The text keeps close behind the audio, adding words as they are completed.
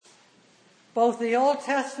Both the Old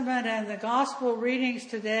Testament and the Gospel readings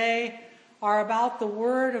today are about the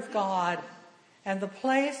Word of God and the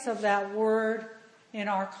place of that Word in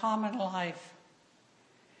our common life.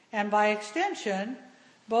 And by extension,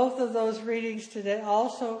 both of those readings today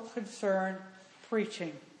also concern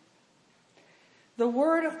preaching. The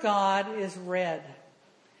Word of God is read.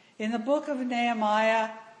 In the book of Nehemiah,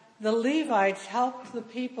 the Levites helped the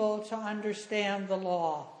people to understand the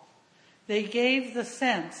law. They gave the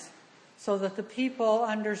sense so that the people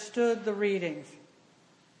understood the readings.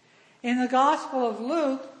 In the Gospel of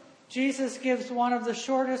Luke, Jesus gives one of the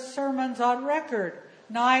shortest sermons on record,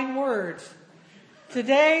 9 words.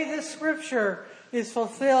 Today this scripture is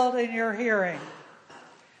fulfilled in your hearing.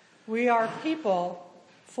 We are people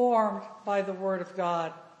formed by the Word of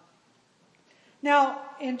God. Now,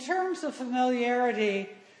 in terms of familiarity,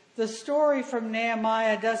 the story from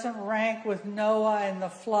Nehemiah doesn't rank with Noah and the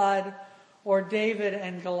flood or David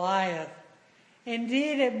and Goliath.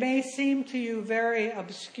 Indeed, it may seem to you very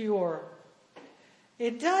obscure.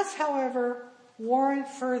 It does, however, warrant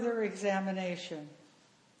further examination.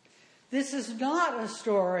 This is not a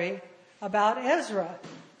story about Ezra,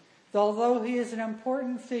 although he is an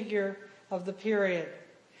important figure of the period.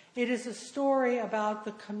 It is a story about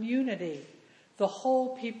the community, the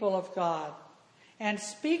whole people of God, and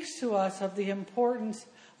speaks to us of the importance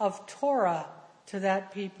of Torah to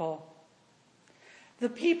that people. The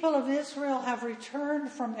people of Israel have returned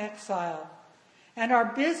from exile and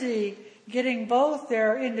are busy getting both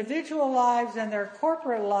their individual lives and their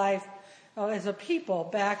corporate life as a people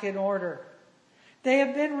back in order. They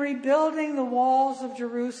have been rebuilding the walls of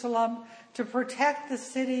Jerusalem to protect the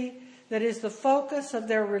city that is the focus of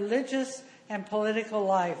their religious and political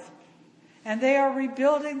life. And they are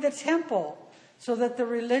rebuilding the temple so that the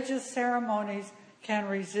religious ceremonies can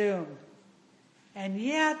resume. And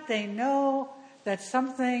yet they know that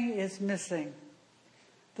something is missing.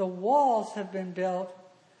 The walls have been built,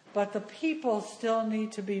 but the people still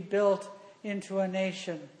need to be built into a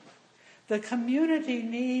nation. The community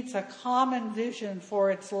needs a common vision for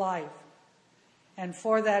its life. And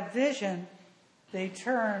for that vision, they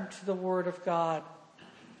turn to the Word of God.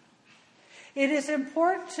 It is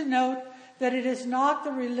important to note that it is not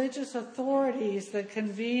the religious authorities that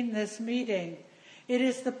convene this meeting. It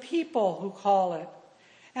is the people who call it.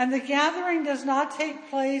 And the gathering does not take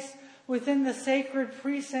place within the sacred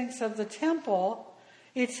precincts of the temple.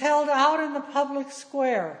 It's held out in the public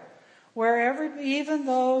square, where even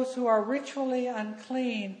those who are ritually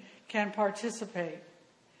unclean can participate.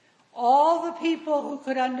 All the people who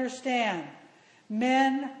could understand,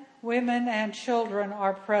 men, women, and children,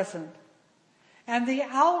 are present. And the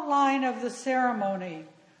outline of the ceremony,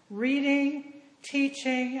 reading,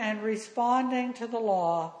 teaching, and responding to the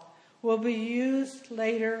law, will be used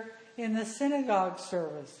later in the synagogue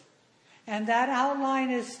service. And that outline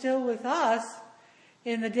is still with us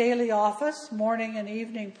in the daily office, morning and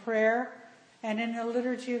evening prayer, and in the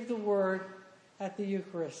liturgy of the Word at the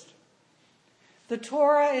Eucharist. The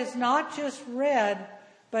Torah is not just read,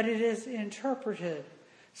 but it is interpreted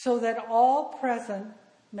so that all present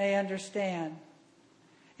may understand.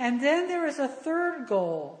 And then there is a third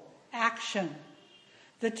goal, action.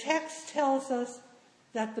 The text tells us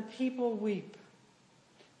that the people weep.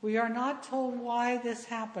 We are not told why this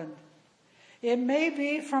happened. It may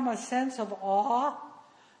be from a sense of awe,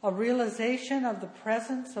 a realization of the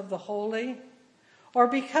presence of the holy, or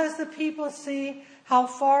because the people see how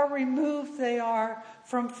far removed they are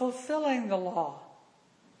from fulfilling the law.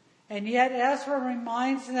 And yet Ezra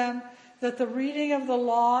reminds them that the reading of the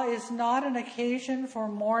law is not an occasion for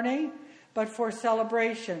mourning, but for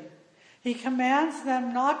celebration. He commands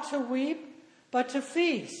them not to weep, but to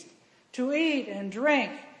feast, to eat and drink,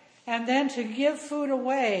 and then to give food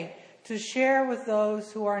away to share with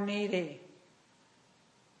those who are needy.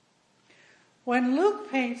 When Luke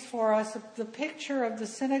paints for us the picture of the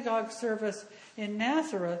synagogue service in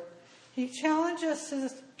Nazareth, he challenges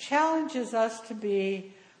us to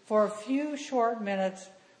be, for a few short minutes,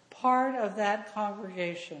 part of that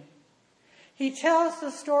congregation. He tells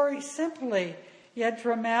the story simply, yet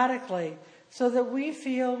dramatically, so that we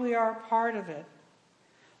feel we are a part of it.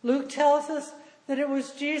 Luke tells us that it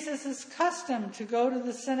was Jesus' custom to go to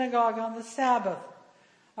the synagogue on the Sabbath,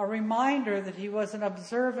 a reminder that he was an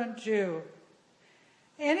observant Jew.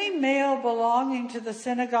 Any male belonging to the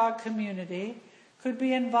synagogue community could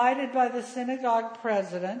be invited by the synagogue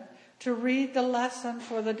president to read the lesson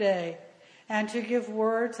for the day and to give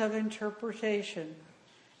words of interpretation.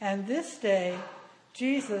 And this day,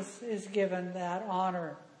 Jesus is given that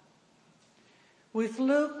honor. With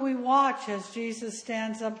Luke, we watch as Jesus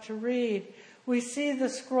stands up to read. We see the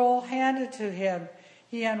scroll handed to him.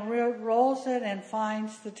 He unrolls it and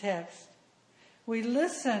finds the text. We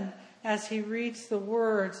listen as he reads the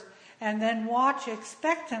words and then watch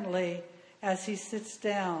expectantly as he sits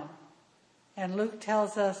down. And Luke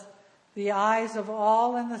tells us the eyes of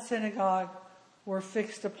all in the synagogue were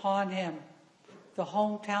fixed upon him. The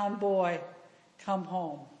hometown boy come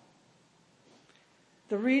home.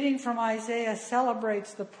 The reading from Isaiah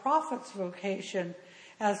celebrates the prophet's vocation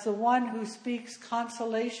as the one who speaks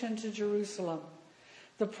consolation to Jerusalem.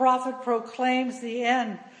 The prophet proclaims the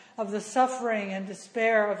end of the suffering and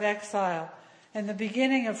despair of exile and the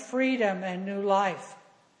beginning of freedom and new life.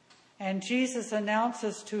 And Jesus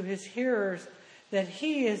announces to his hearers that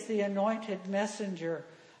he is the anointed messenger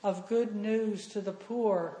of good news to the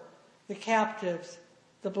poor, the captives,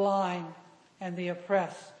 the blind, and the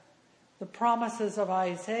oppressed. The promises of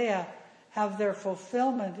Isaiah have their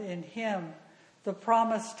fulfillment in him. The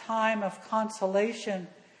promised time of consolation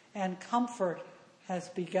and comfort has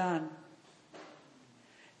begun.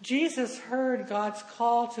 Jesus heard God's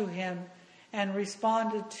call to him and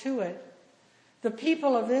responded to it. The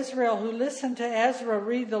people of Israel who listened to Ezra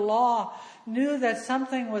read the law knew that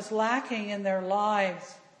something was lacking in their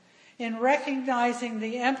lives. In recognizing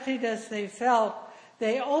the emptiness they felt,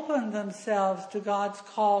 they opened themselves to God's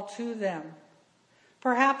call to them.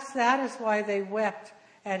 Perhaps that is why they wept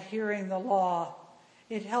at hearing the law.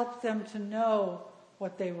 It helped them to know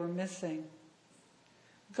what they were missing.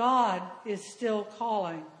 God is still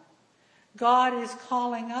calling. God is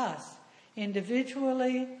calling us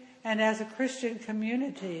individually and as a Christian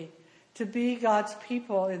community to be God's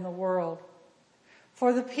people in the world.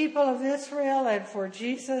 For the people of Israel and for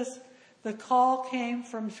Jesus, the call came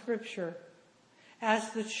from Scripture.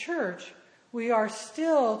 As the church, we are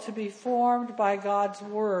still to be formed by God's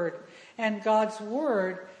Word, and God's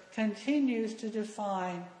Word continues to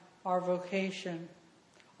define our vocation.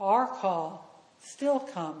 Our call still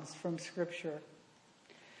comes from Scripture.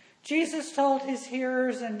 Jesus told his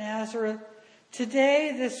hearers in Nazareth,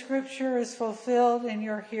 "Today the Scripture is fulfilled in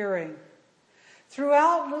your hearing."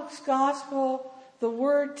 Throughout Luke's Gospel, the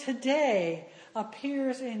word "today"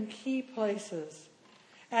 appears in key places.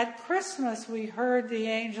 At Christmas, we heard the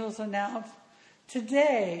angels announce,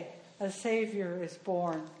 "Today a Savior is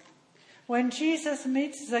born." When Jesus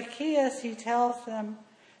meets Zacchaeus, he tells them,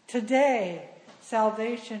 "Today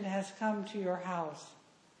salvation has come to your house."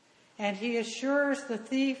 And he assures the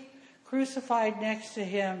thief crucified next to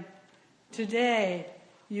him, "Today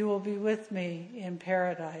you will be with me in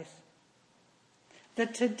paradise." The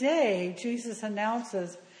today Jesus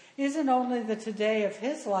announces isn't only the today of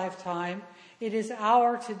his lifetime, it is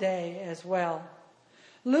our today as well.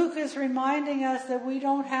 Luke is reminding us that we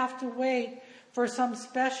don't have to wait for some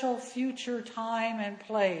special future time and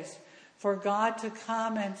place for God to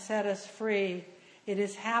come and set us free. It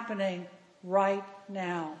is happening right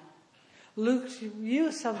now. Luke's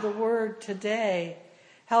use of the word "today"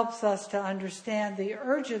 helps us to understand the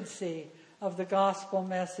urgency of the gospel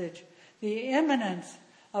message, the imminence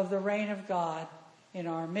of the reign of God in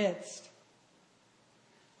our midst.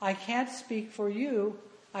 I can't speak for you,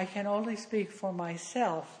 I can only speak for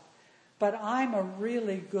myself, but I'm a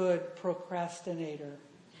really good procrastinator.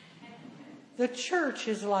 The church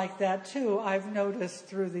is like that too, I've noticed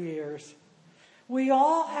through the years. We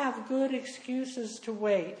all have good excuses to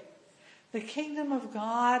wait. The kingdom of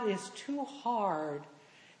God is too hard.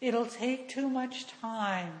 It'll take too much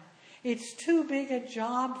time. It's too big a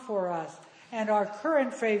job for us. And our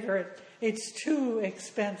current favorite, it's too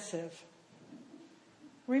expensive.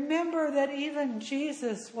 Remember that even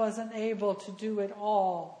Jesus wasn't able to do it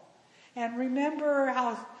all. And remember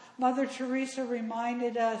how Mother Teresa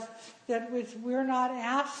reminded us that we're not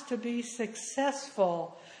asked to be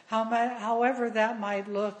successful, however that might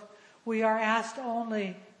look. We are asked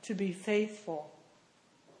only to be faithful.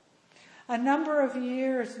 A number of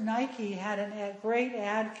years, Nike had a great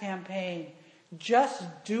ad campaign, "Just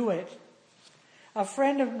Do It." A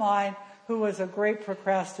friend of mine who was a great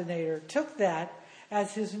procrastinator took that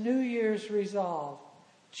as his New Year's resolve.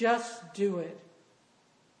 Just do it.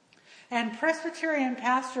 And Presbyterian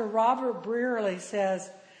pastor Robert Brearley says,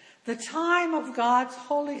 "The time of God's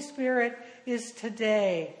Holy Spirit is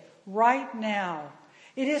today, right now.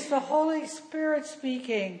 It is the Holy Spirit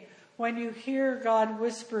speaking when you hear God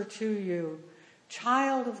whisper to you,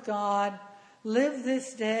 'Child of God, live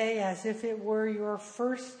this day as if it were your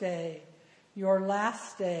first day, your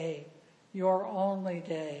last day, your only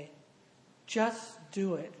day. Just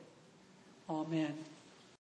do it.' Amen."